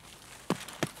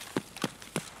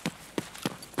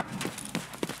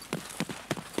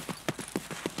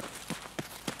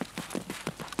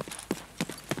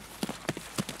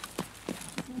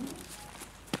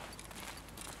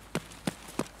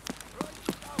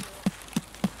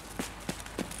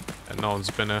 And no one's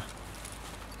been here.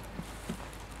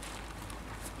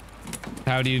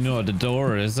 How do you know the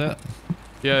door, is it?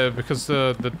 Yeah, because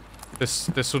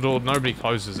this door, nobody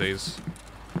closes these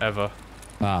ever.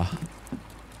 Ah.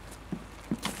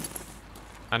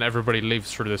 And everybody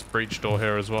leaves through this breach door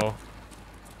here as well.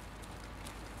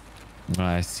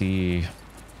 I see.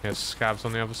 There's scabs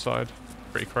on the other side.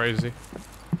 Pretty crazy.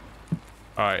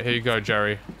 Alright, here you go,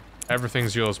 Jerry.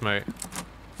 Everything's yours, mate.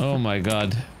 Oh my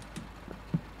god.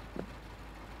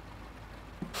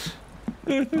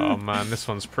 Oh man, this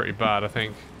one's pretty bad, I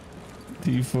think.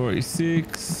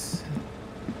 D46.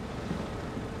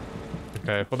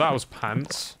 Okay, well that was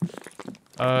pants.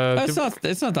 It's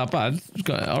not that bad. It's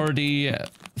got already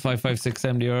 556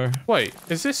 MDR. Wait,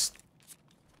 is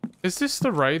this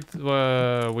the raid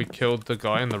where we killed the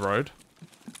guy in the road?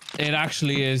 It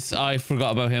actually is. I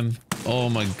forgot about him. Oh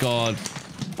my god.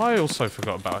 I also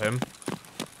forgot about him.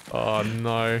 Oh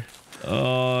no.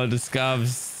 Oh, the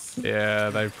scabs. Yeah,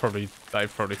 they've probably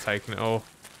taken it all.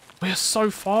 We are so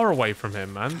far away from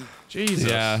him, man. Jesus.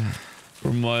 Yeah,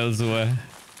 we're miles away.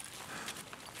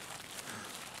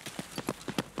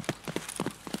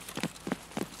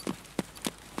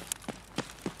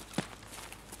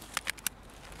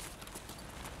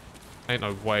 Ain't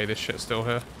no way this shit's still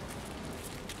here.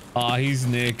 Ah, he's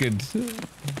naked.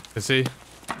 Is he?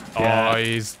 Yeah. Oh,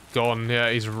 he's gone. Yeah,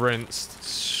 he's rinsed.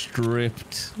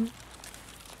 Stripped.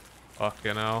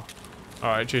 Fucking hell.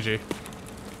 Alright, GG.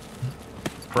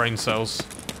 Brain cells.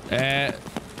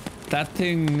 That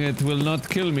thing, it will not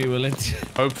kill me, will it?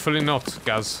 Hopefully not,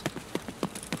 Gaz.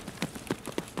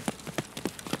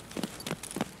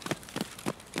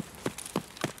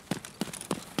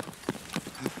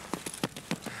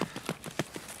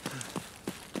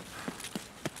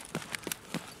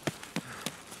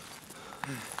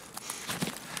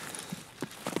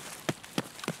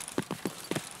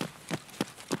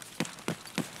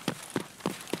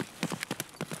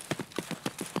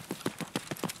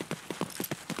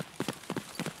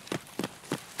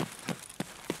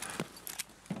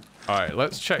 Alright,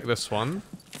 let's check this one.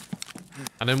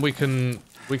 And then we can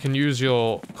use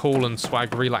your cool and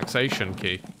swag relaxation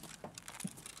key.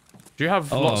 Do you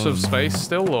have lots of space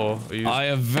still, or are you... I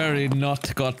have very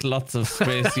not got lots of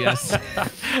space, yes.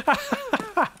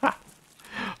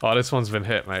 Oh, this one's been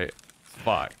hit, mate.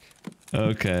 Fuck.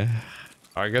 Okay.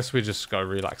 I guess we just go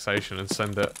relaxation and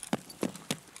send it.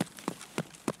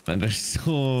 And there's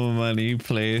so many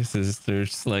places.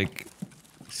 There's like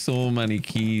so many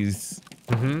keys.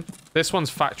 Mm-hmm. This one's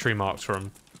factory marked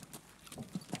room.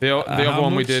 The other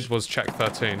one we did was check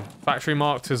 13. Factory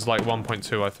marked is like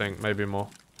 1.2, I think, maybe more.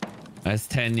 That's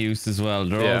 10 use as well.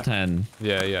 They're all 10.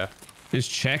 Yeah, yeah. Is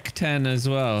check 10 as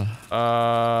well?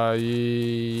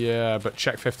 Yeah, but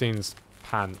check 15's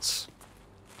pants.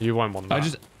 You won't want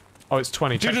that. Oh, it's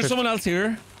 20. Dude, there's someone else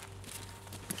here.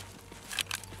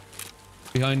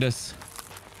 Behind us.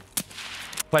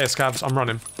 Player scabs, I'm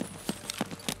running.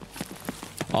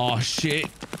 Oh shit.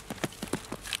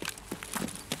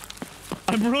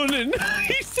 I'm running,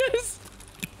 he says.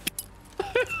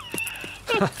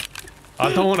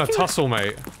 I don't want to tussle,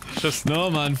 mate. Just... No,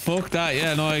 man, fuck that.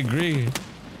 Yeah, no, I agree.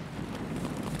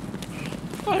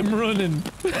 I'm running.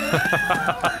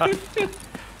 It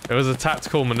was a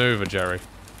tactical maneuver, Jerry.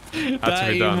 Had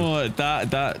to be done. That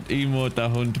emote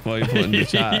that Hunt Boy put in the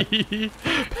chat.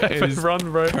 It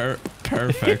run, bro.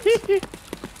 Perfect.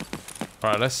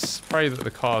 Alright, let's pray that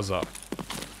the car's up.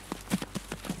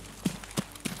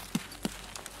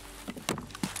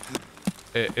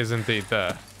 It is indeed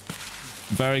there.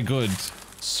 Very good.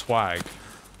 Swag.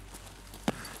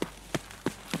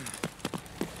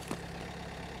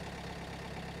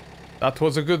 That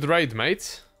was a good raid,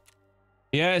 mate.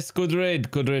 Yes, good raid,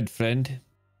 friend.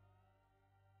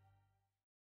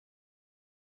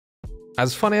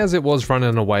 As funny as it was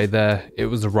running away there, it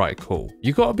was the right call.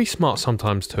 You gotta be smart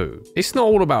sometimes too. It's not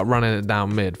all about running it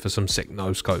down mid for some sick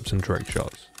no-scopes and trick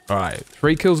shots. Alright,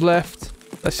 3 kills left.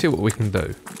 Let's see what we can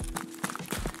do.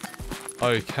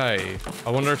 Okay,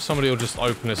 I wonder if somebody will just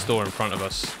open this door in front of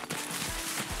us.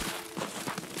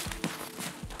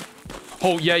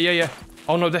 Oh, yeah.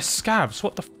 Oh no, they're scabs.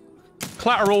 What the f...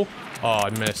 Collateral. Oh,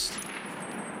 I missed.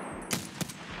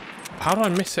 How do I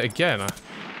miss it again?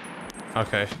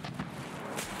 Okay.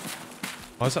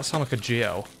 Why does that sound like a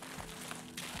GL?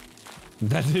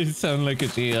 That did sound like a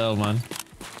GL, man.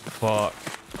 Fuck.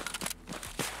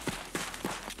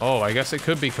 Oh, I guess it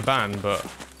could be Caban, but...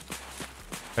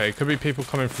 Okay, it could be people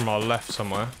coming from our left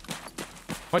somewhere.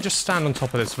 Might just stand on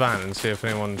top of this van and see if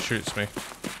anyone shoots me.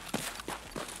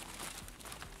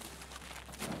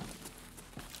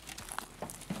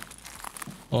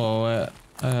 Oh,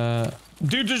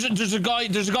 dude, there's a guy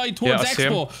towards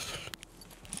Expo.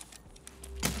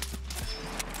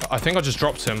 I think I just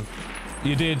dropped him.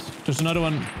 You did. There's another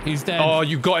one. He's dead. Oh,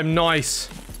 you got him. Nice.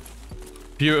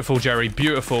 Beautiful, Jerry.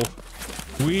 Beautiful.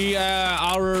 We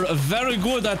are very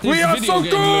good at this We are video so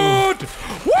game, good!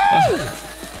 Woo!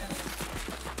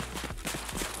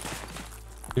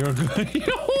 You're good.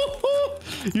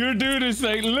 Your dude is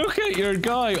like, look at your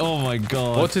guy. Oh my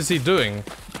god. What is he doing?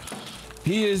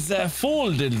 He is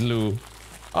folded, Lou.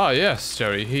 Ah, yes,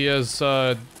 Jerry. He is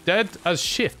dead as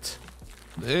shit.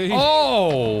 He-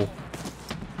 Oh!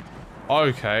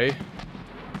 Okay.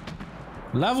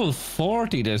 Level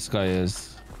 40 this guy is.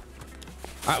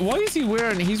 Why is he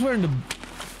wearing... He's wearing the...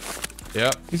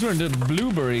 Yeah. He's wearing the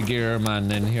blueberry gear,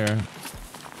 man, in here.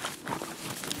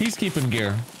 He's keeping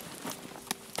gear.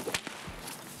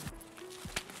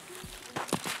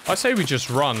 I say we just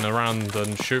run around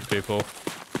and shoot people.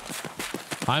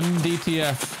 I'm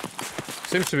DTF.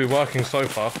 Seems to be working so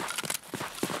far.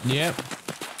 Yep.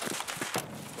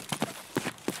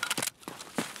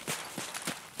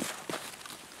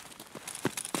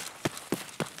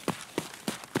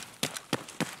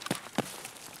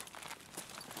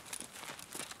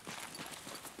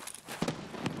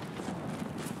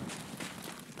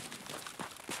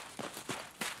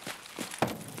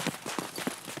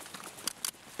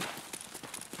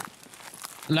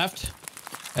 Left.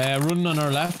 Running on our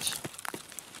left.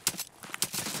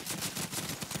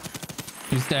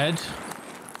 He's dead.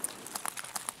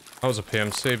 That was a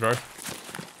PMC, bro.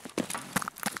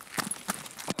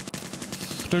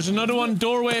 There's another one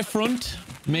doorway front.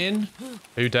 Main.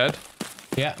 Are you dead?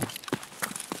 Yeah.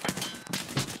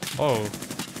 Oh.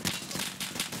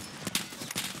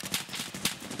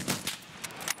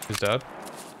 He's dead.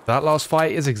 That last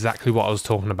fight is exactly what I was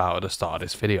talking about at the start of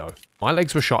this video. My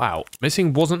legs were shot out.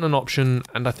 Missing wasn't an option,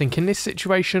 and I think in this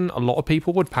situation, a lot of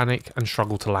people would panic and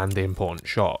struggle to land the important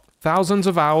shot. Thousands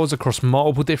of hours across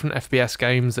multiple different FPS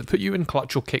games that put you in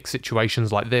clutch or kick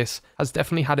situations like this has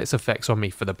definitely had its effects on me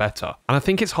for the better, and I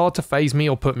think it's hard to phase me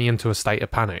or put me into a state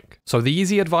of panic. So the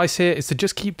easy advice here is to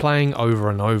just keep playing over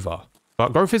and over.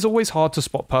 But growth is always hard to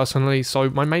spot personally, so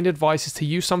my main advice is to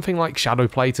use something like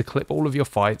Shadowplay to clip all of your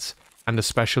fights, and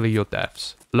especially your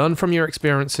deaths. Learn from your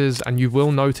experiences and you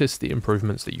will notice the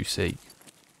improvements that you see.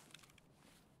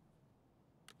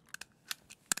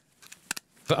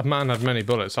 That man had many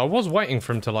bullets. I was waiting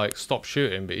for him to like stop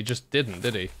shooting, but he just didn't,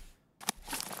 did he?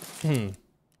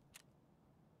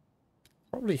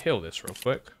 Probably heal this real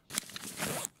quick.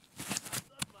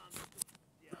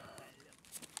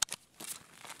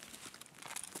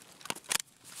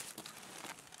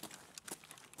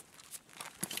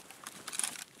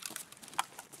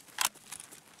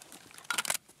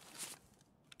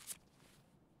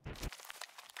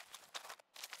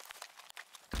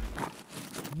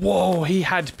 Whoa, he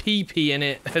had PP in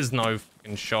it. There's no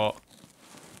fucking shot.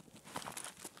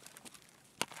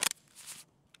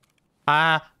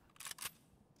 Ah.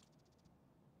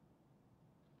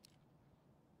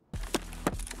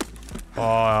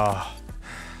 Oh.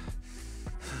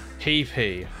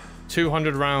 PP.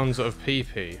 200 rounds of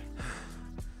PP.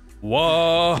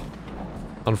 Whoa.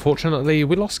 Unfortunately,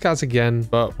 we lost Gaz again,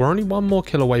 but we're only one more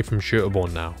kill away from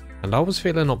Shooterborn now, and I was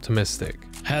feeling optimistic.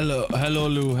 Hello,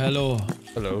 Lou, hello.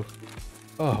 Hello.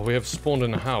 Oh, we have spawned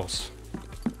in a house.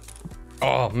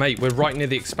 Oh, mate, we're right near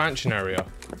the expansion area.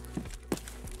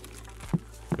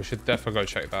 We should definitely go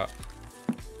check that.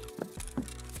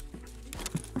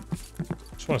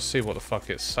 Just want to see what the fuck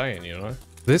it's saying, you know?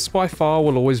 This by far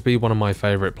will always be one of my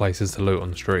favourite places to loot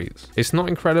on the streets. It's not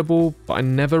incredible, but I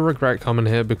never regret coming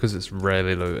here because it's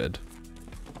rarely looted.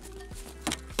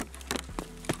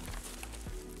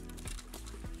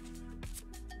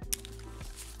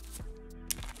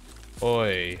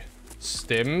 Oi.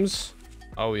 Stims?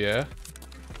 Oh yeah.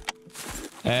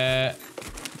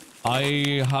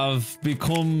 I have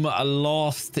become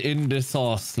lost in the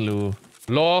sauce, Lou.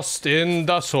 Lost in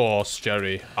the sauce,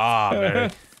 Jerry. Ah,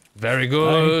 very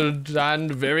good and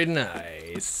very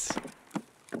nice.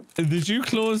 Did you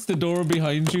close the door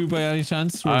behind you by any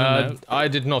chance? I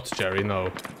did not, Jerry,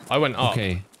 no. I went up.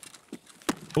 Okay.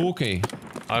 Okay.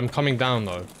 I'm coming down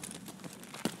though.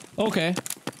 Okay.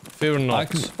 Fear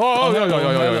not.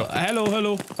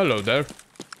 Hello. Hello there.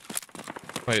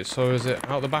 Wait, so is it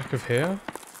out the back of here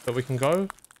that we can go?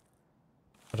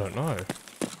 I don't know.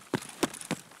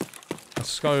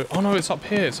 Let's go. Oh no, it's up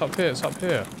here. It's up here. It's up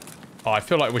here. Oh, I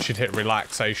feel like we should hit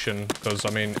relaxation because, I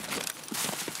mean,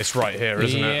 it's right here,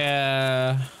 isn't it?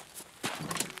 Yeah.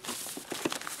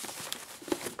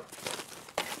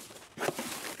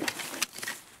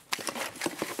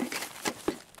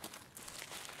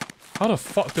 How the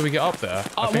fuck do we get up there?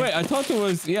 Oh wait, I thought there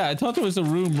was, I thought there was a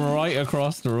room right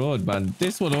across the road, man.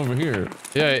 This one over here.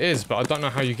 Yeah, it is, but I don't know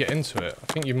how you get into it.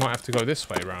 I think you might have to go this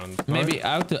way round. No? Maybe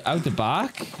out the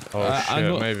back? Oh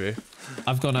shit, maybe.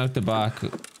 I've gone out the back.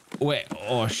 Wait.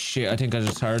 Oh shit! I think I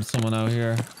just heard someone out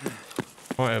here.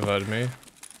 Might have heard me.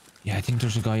 Yeah, I think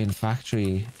there's a guy in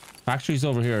factory. Factory's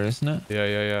over here, isn't it?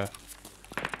 Yeah.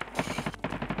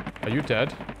 Are you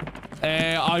dead?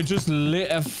 I just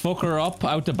lit a fucker up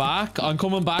out the back. I'm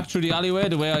coming back through the alleyway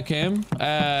the way I came.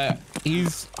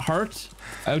 He's hurt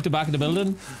out the back of the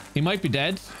building. He might be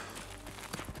dead.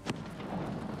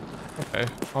 Okay,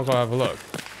 I'll go have a look.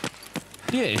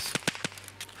 Yes.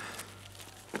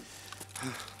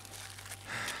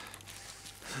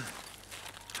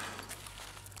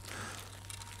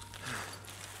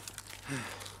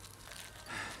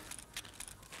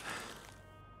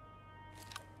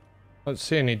 I don't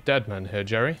see any dead men here,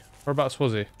 Jerry. Whereabouts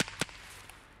was he?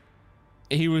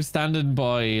 He was standing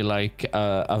by like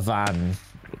a van.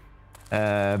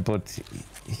 But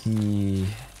he...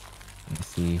 Let's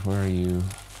see, where are you?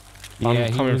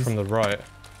 I'm coming from the right.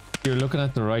 You're looking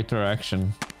at the right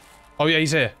direction. Oh yeah,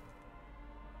 he's here.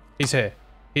 He's here.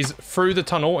 He's through the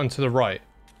tunnel and to the right.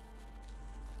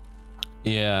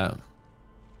 Yeah.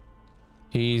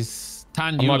 He's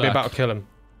I might be about to kill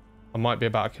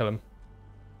him.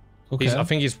 Okay. I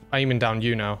think he's aiming down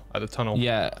you now at the tunnel.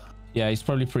 Yeah, he's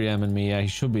probably pre-aiming me. Yeah, he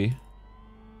should be.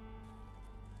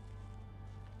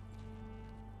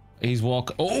 He's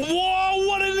walking. Oh, whoa!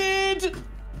 What a lead!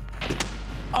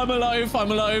 I'm alive.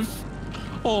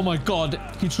 Oh my god,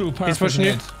 he threw a perfect. He's pushing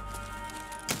you.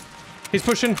 He's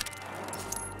pushing.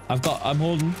 I'm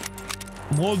holding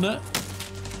it.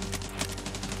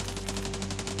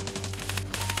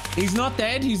 He's not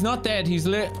dead. He's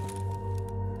lit.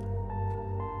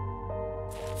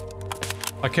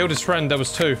 I killed his friend. There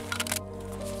was two.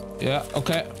 Yeah.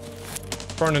 Okay.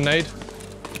 Throwing a nade.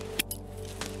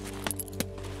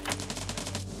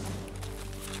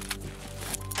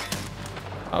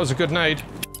 That was a good nade.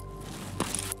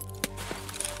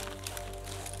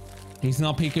 He's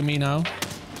not peeking me now.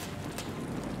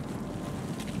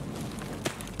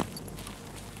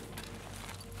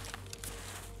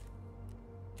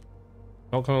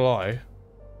 Not gonna lie.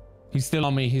 He's still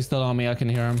on me. I can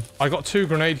hear him. I got 2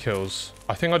 grenade kills.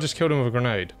 I think I just killed him with a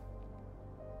grenade.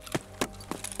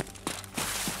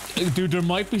 Dude, there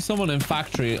might be someone in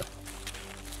factory.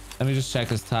 Let me just check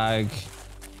his tag.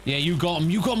 Yeah, you got him.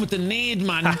 You got him with the nade,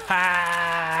 man.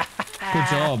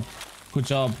 Good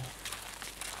job.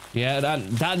 Yeah,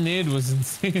 that nade was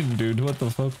insane, dude. What the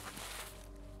fuck?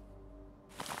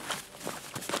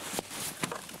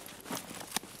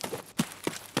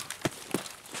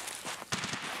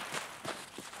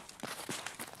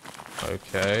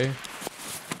 Okay.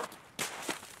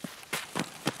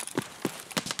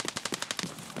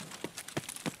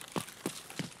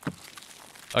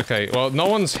 Okay, well, no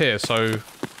one's here, so...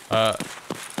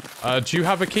 do you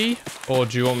have a key? Or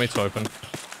do you want me to open?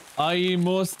 I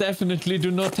most definitely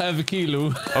do not have a key,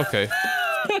 Lou. Okay.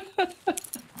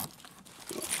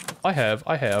 I have.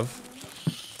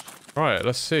 Right,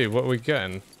 let's see what we're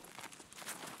getting.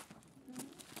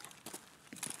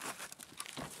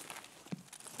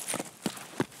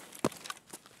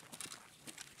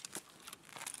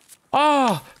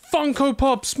 Ah! Funko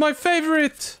Pops, my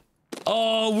favorite!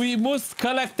 Oh, we must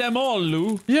collect them all,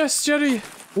 Lou. Yes, Jerry.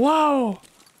 Wow.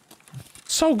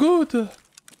 So good.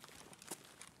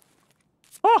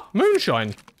 Ah,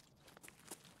 moonshine.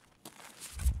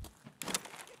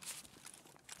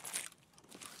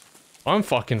 I'm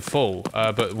fucking full,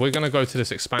 but we're gonna go to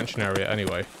this expansion area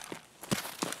anyway.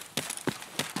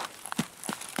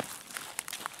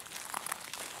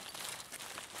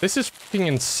 This is fucking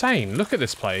insane. Look at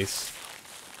this place.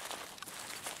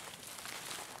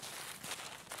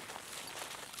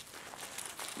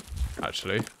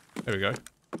 Actually, there we go.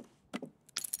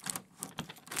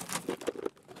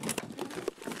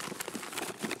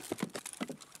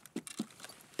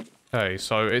 Okay,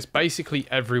 so it's basically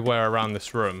everywhere around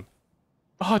this room.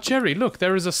 Oh, Jerry, look,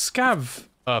 there is a scav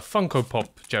Funko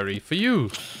Pop, Jerry, for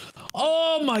you.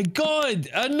 Oh my god,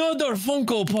 another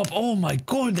Funko Pop. Oh my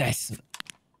goodness.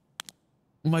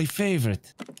 My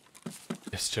favorite.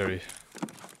 Yes, Jerry.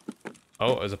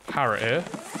 Oh, there's a parrot here.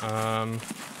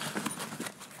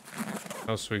 What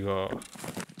else we got? I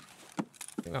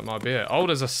think that might be it. Oh,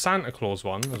 there's a Santa Claus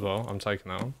one as well. I'm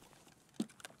taking that one.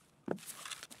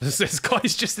 This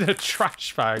guy's just in a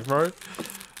trash bag, bro.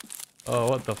 Oh,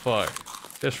 what the fuck?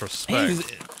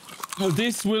 Disrespect. Oh,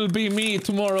 this will be me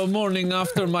tomorrow morning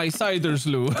after my ciders,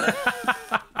 Lou.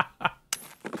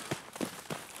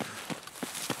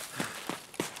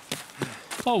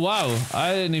 Oh, wow.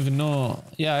 I didn't even know.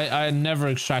 Yeah, I never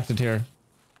extracted here.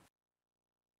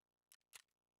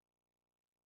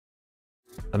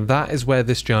 And that is where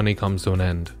this journey comes to an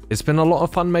end. It's been a lot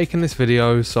of fun making this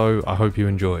video, so I hope you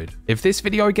enjoyed. If this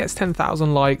video gets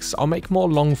 10,000 likes, I'll make more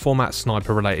long format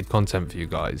sniper related content for you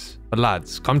guys. But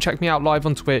lads, come check me out live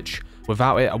on Twitch.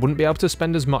 Without it, I wouldn't be able to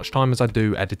spend as much time as I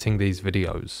do editing these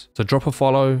videos. So drop a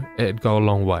follow, it'd go a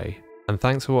long way. And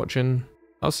thanks for watching.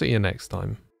 I'll see you next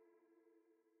time.